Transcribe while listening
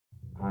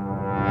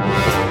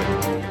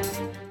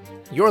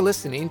You're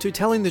listening to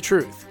Telling the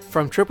Truth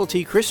from Triple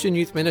T Christian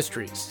Youth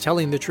Ministries,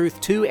 telling the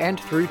truth to and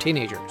through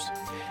teenagers.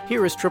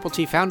 Here is Triple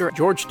T founder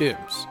George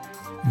Dooms.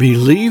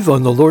 Believe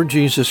on the Lord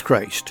Jesus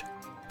Christ.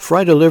 For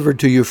I delivered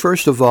to you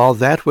first of all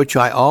that which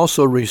I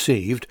also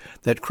received,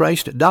 that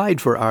Christ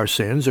died for our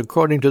sins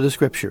according to the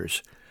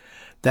Scriptures.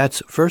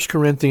 That's 1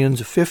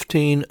 Corinthians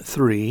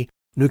 15:3,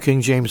 New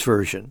King James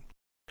Version.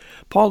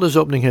 Paul is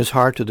opening his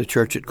heart to the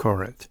church at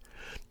Corinth,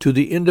 to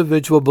the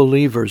individual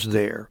believers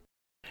there.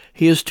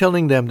 He is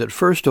telling them that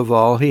first of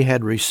all he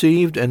had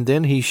received and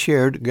then he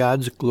shared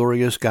God's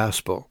glorious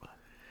gospel.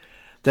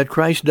 That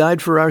Christ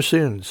died for our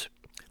sins.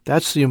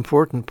 That's the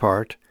important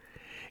part.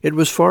 It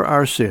was for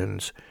our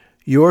sins,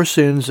 your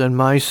sins and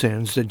my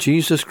sins, that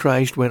Jesus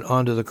Christ went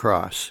onto the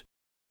cross.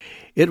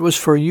 It was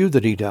for you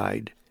that he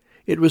died.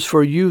 It was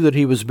for you that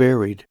he was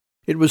buried.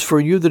 It was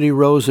for you that he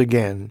rose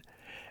again.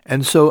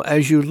 And so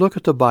as you look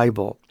at the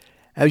Bible,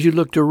 as you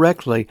look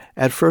directly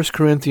at 1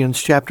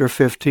 Corinthians chapter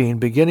 15,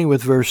 beginning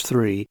with verse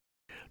 3,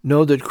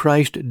 know that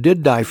Christ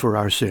did die for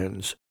our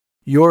sins,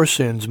 your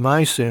sins,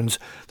 my sins,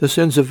 the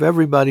sins of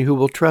everybody who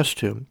will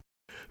trust him,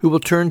 who will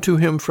turn to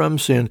him from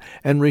sin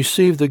and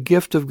receive the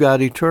gift of God,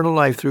 eternal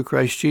life through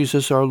Christ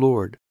Jesus our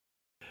Lord.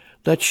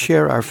 Let's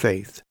share our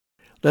faith.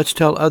 Let's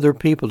tell other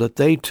people that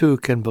they too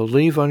can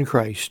believe on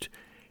Christ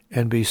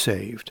and be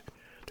saved.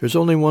 There's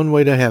only one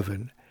way to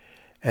heaven.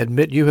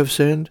 Admit you have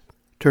sinned,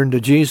 turn to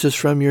Jesus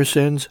from your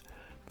sins,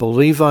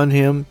 believe on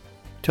him,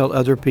 tell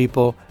other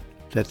people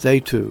that they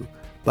too,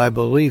 by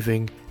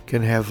believing,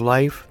 can have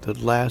life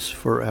that lasts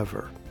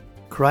forever.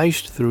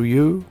 Christ through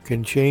you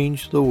can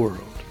change the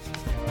world.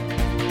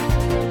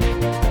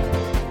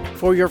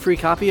 For your free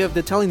copy of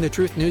the Telling the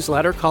Truth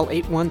newsletter, call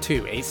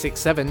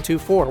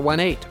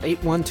 812-867-2418,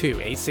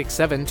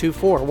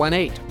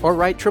 812-867-2418, or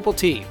write Triple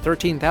T,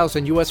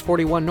 13,000 U.S.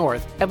 41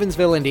 North,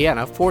 Evansville,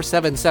 Indiana,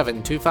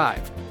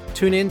 47725.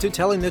 Tune in to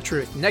Telling the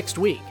Truth next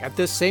week at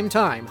this same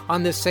time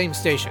on this same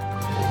station.